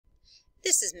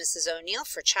This is Mrs. O'Neill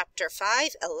for Chapter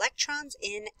 5, Electrons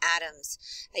in Atoms.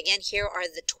 Again, here are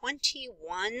the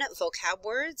 21 vocab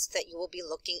words that you will be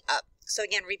looking up. So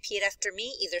again, repeat after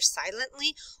me, either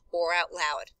silently or out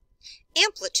loud.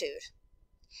 Amplitude,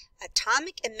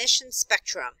 atomic emission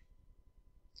spectrum,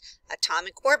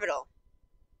 atomic orbital,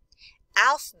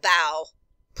 Aufbau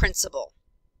principle,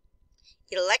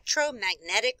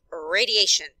 electromagnetic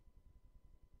radiation,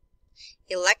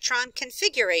 electron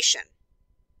configuration,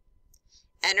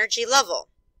 energy level,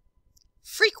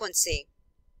 frequency,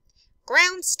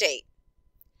 ground state,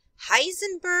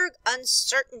 Heisenberg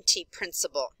uncertainty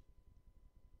principle,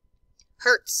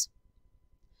 Hertz,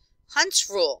 Hund's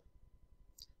rule,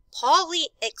 Pauli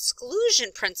exclusion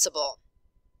principle,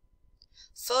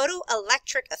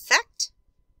 photoelectric effect,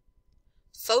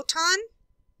 photon,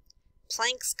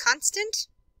 Planck's constant,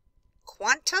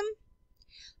 quantum,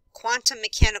 quantum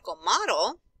mechanical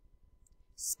model,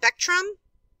 spectrum,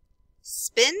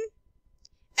 spin,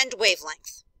 and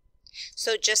wavelength.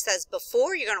 So just as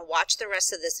before, you're going to watch the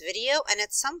rest of this video, and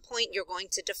at some point you're going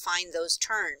to define those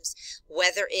terms,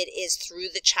 whether it is through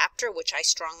the chapter, which I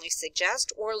strongly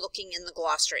suggest, or looking in the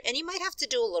glossary. And you might have to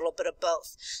do a little bit of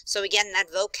both. So again,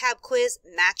 that vocab quiz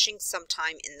matching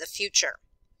sometime in the future.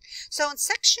 So in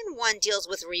section 1 deals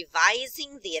with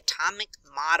revising the atomic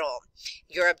model.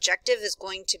 Your objective is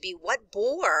going to be what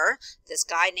Bohr, this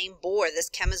guy named Bohr, this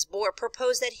chemist Bohr,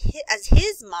 proposed as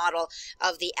his model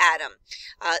of the atom.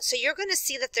 So you're going to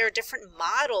see that there are different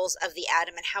models of the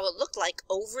atom and how it looked like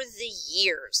over the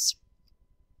years.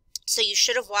 So you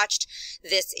should have watched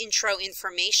this intro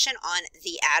information on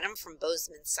the atom from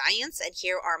Bozeman Science, and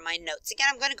here are my notes. Again,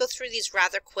 I'm going to go through these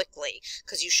rather quickly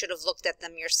because you should have looked at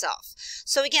them yourself.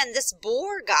 So again, this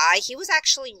Bohr guy, he was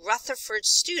actually Rutherford's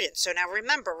student. So now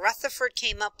remember, Rutherford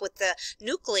came up with the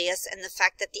nucleus and the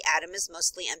fact that the atom is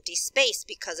mostly empty space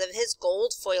because of his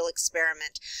gold foil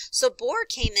experiment. So Bohr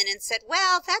came in and said,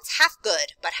 well, that's half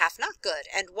good, but half not good.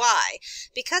 And why?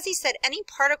 Because he said any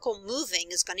particle moving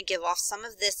is going to give off some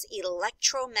of this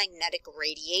electromagnetic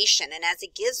radiation, and as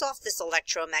it gives off this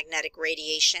electromagnetic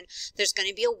radiation, there's going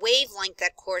to be a wavelength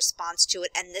that corresponds to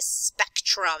it and this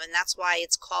spectrum, and that's why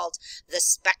it's called the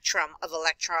spectrum of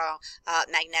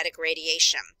electromagnetic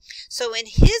radiation. So in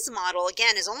his model,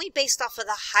 again, is only based off of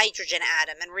the hydrogen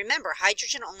atom, and remember,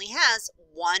 hydrogen only has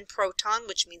one proton,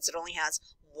 which means it only has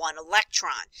one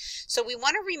electron. So we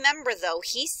want to remember, though,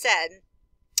 he said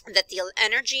that the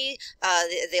energy,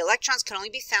 the electrons can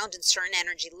only be found in certain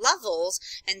energy levels,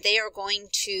 and they are going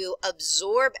to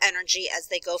absorb energy as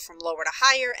they go from lower to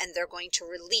higher, and they're going to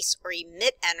release or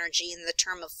emit energy in the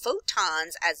term of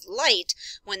photons as light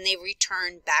when they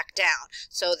return back down.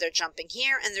 So they're jumping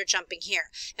here and they're jumping here.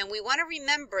 And we want to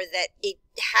remember that it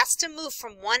has to move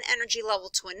from one energy level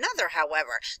to another,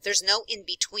 however. There's no in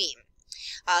between.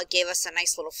 Gave us a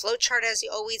nice little flow chart as he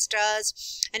always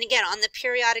does. And again, on the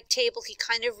periodic table, he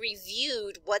kind of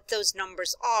reviewed what those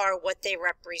numbers are, what they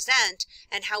represent,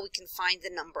 and how we can find the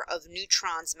number of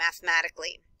neutrons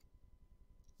mathematically.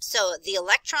 So the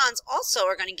electrons also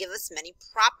are going to give us many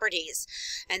properties.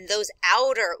 And those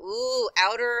outer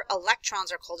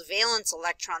electrons are called valence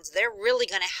electrons. They're really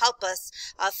going to help us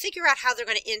figure out how they're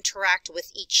going to interact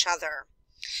with each other.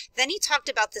 Then he talked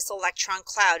about this electron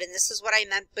cloud, and this is what I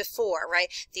meant before, right?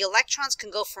 The electrons can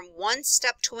go from one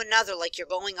step to another like you're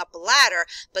going up a ladder,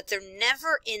 but they're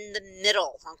never in the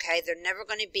middle, okay? They're never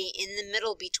going to be in the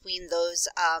middle between those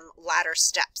ladder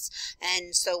steps.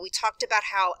 And so we talked about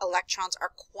how electrons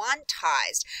are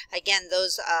quantized. Again,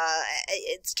 those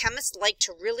chemists like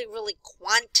to really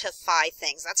quantify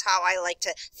things. That's how I like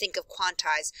to think of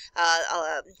quantize.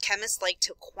 Chemists like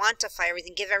to quantify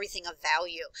everything, give everything a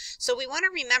value. So we want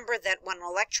to remember that when an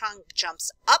electron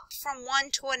jumps up from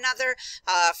one to another,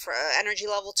 for energy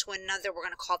level to another, we're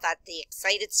going to call that the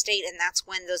excited state, and that's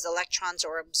when those electrons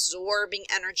are absorbing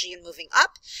energy and moving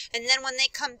up. And then when they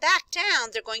come back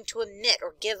down, they're going to emit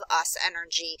or give us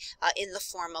energy in the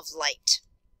form of light.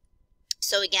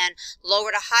 So again,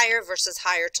 lower to higher versus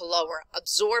higher to lower.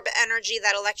 Absorb energy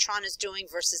that electron is doing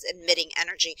versus emitting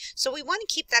energy. So we want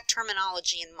to keep that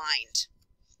terminology in mind.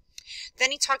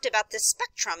 Then he talked about this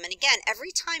spectrum, and again,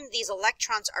 every time these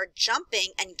electrons are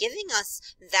jumping and giving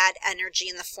us that energy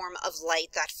in the form of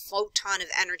light, that photon of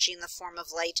energy in the form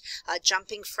of light,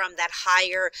 jumping from that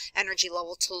higher energy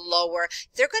level to lower,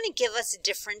 they're going to give us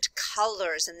different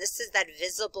colors, and this is that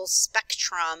visible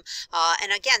spectrum.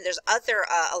 And again, there's other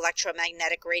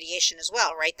electromagnetic radiation as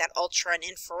well, right, that ultra and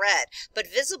infrared, but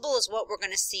visible is what we're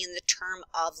going to see in the term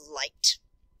of light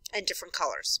and different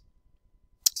colors.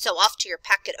 So off to your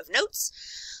packet of notes.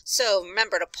 So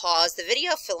remember to pause the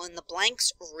video, fill in the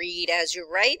blanks, read as you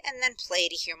write, and then play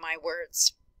to hear my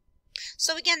words.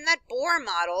 So again, that Bohr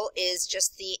model is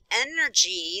just the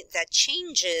energy that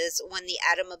changes when the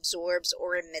atom absorbs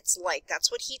or emits light.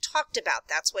 That's what he talked about.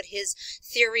 That's what his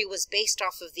theory was based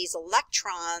off of, these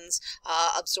electrons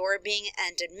absorbing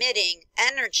and emitting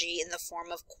energy in the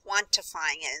form of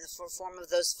quantifying it, in the form of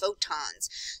those photons.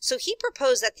 So he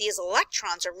proposed that these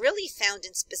electrons are really found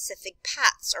in specific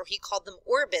paths, or he called them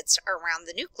orbits around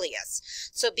the nucleus.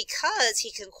 So because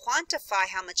he can quantify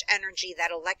how much energy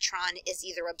that electron is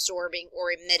either absorbing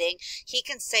or emitting, he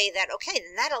can say that, okay,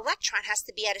 then that electron has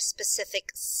to be at a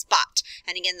specific spot.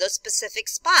 And again, those specific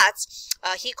spots,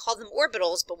 he called them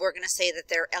orbitals, but we're going to say that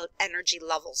they're energy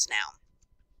levels now.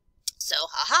 So,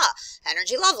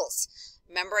 energy levels.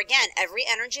 Remember again, every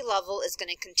energy level is going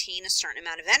to contain a certain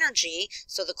amount of energy.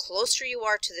 So the closer you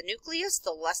are to the nucleus,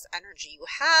 the less energy you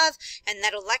have. And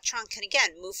that electron can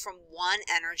again move from one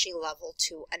energy level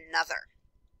to another.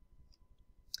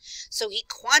 So he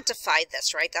quantified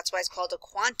this, right? That's why it's called a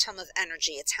quantum of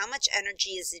energy. It's how much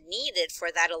energy is needed for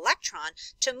that electron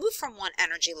to move from one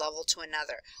energy level to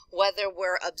another. Whether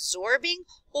we're absorbing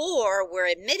or we're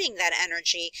emitting that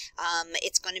energy,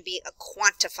 it's going to be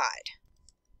quantified.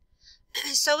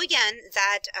 So again,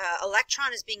 that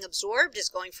electron is being absorbed, is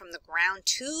going from the ground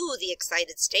to the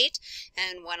excited state,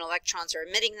 and when electrons are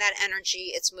emitting that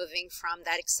energy, it's moving from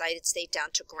that excited state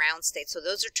down to ground state. So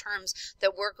those are terms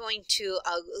that we're going to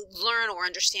learn or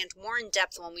understand more in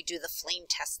depth when we do the flame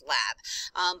test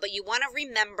lab. But you want to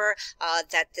remember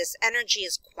that this energy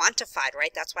is quantified,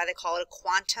 right? That's why they call it a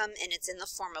quantum, and it's in the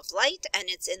form of light, and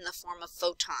it's in the form of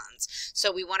photons.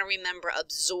 So we want to remember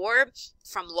absorb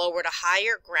from lower to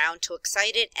higher, ground to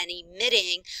excited, and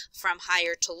emitting from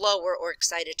higher to lower or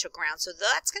excited to ground. So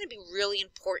that's going to be really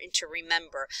important to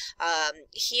remember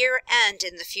here and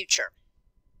in the future.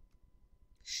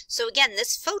 So again,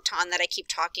 this photon that I keep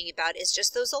talking about is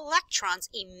just those electrons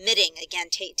emitting, again,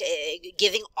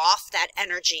 giving off that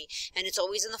energy, and it's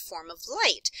always in the form of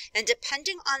light. And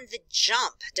depending on the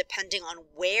jump, depending on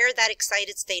where that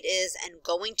excited state is and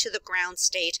going to the ground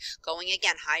state, going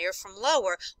again higher from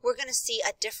lower, we're going to see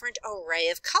a different array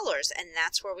of colors, and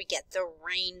that's where we get the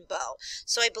rainbow.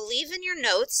 So I believe in your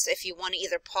notes, if you want to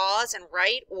either pause and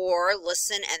write or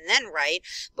listen and then write,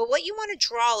 but what you want to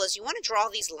draw is you want to draw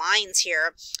these lines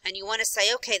here. And you want to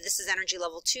say, okay, this is energy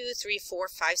level 2, 3, 4,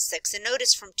 5, 6. And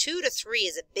notice from 2 to 3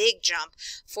 is a big jump.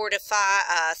 4 to 5,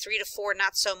 3 to 4,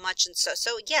 not so much. And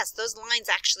so yes, those lines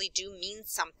actually do mean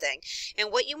something.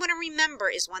 And what you want to remember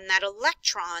is when that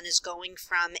electron is going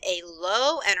from a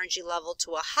low energy level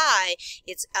to a high,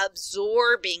 it's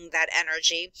absorbing that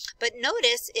energy. But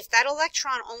notice if that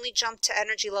electron only jumped to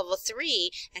energy level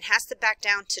 3 and has to back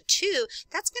down to 2,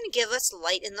 that's going to give us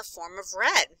light in the form of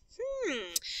red.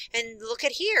 And look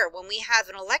at here, when we have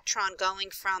an electron going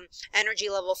from energy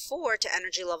level 4 to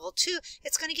energy level 2,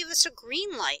 it's going to give us a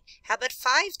green light. How about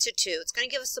 5 to 2? It's going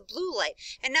to give us a blue light.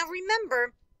 And now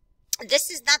remember,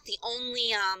 this is not the only,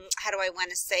 how do I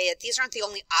want to say it? These aren't the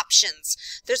only options.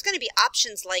 There's going to be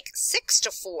options like 6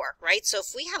 to 4, right? So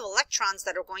if we have electrons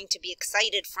that are going to be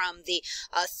excited from the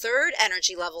third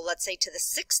energy level, let's say to the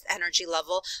 6th energy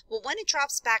level, well, when it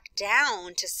drops back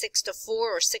down to 6 to 4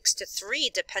 or 6 to 3,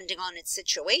 depending on its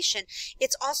situation,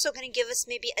 it's also going to give us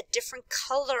maybe a different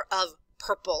color of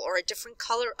purple or a different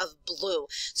color of blue.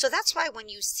 So that's why when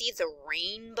you see the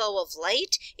rainbow of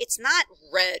light, it's not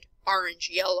red, orange,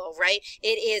 yellow, right?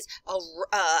 It is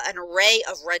an array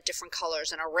of red different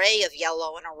colors, an array of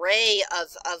yellow, an array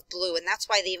of blue, and that's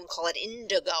why they even call it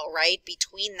indigo, right?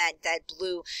 Between that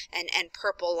blue and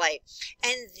purple light.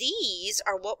 And these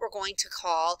are what we're going to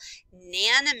call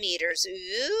nanometers.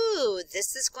 Ooh,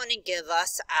 this is going to give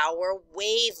us our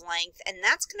wavelength, and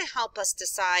that's going to help us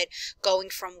decide going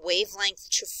from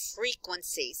wavelength to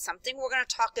frequency, something we're going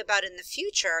to talk about in the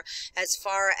future as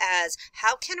far as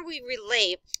how can we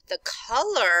relate the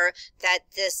color that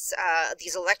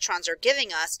these electrons are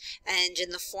giving us, and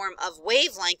in the form of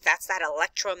wavelength, that's that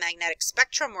electromagnetic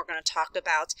spectrum we're going to talk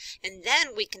about, and then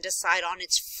we can decide on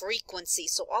its frequency.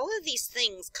 So all of these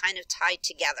things kind of tied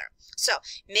together. So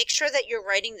make sure that you're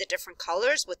writing the different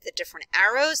colors with the different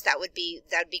arrows. That'd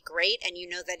be great. And you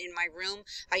know that in my room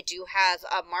I do have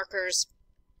markers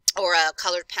or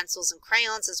colored pencils and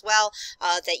crayons as well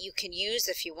that you can use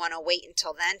if you want to wait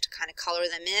until then to kind of color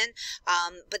them in.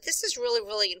 But this is really,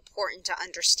 really important to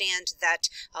understand that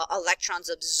electrons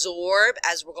absorb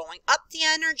as we're going up the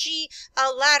energy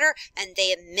ladder, and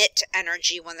they emit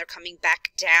energy when they're coming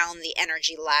back down the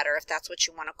energy ladder, if that's what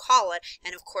you want to call it.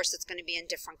 And of course, it's going to be in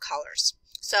different colors.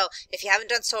 So if you haven't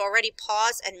done so already,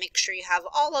 pause and make sure you have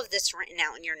all of this written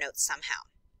out in your notes somehow.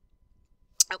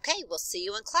 Okay, we'll see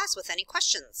you in class with any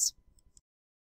questions.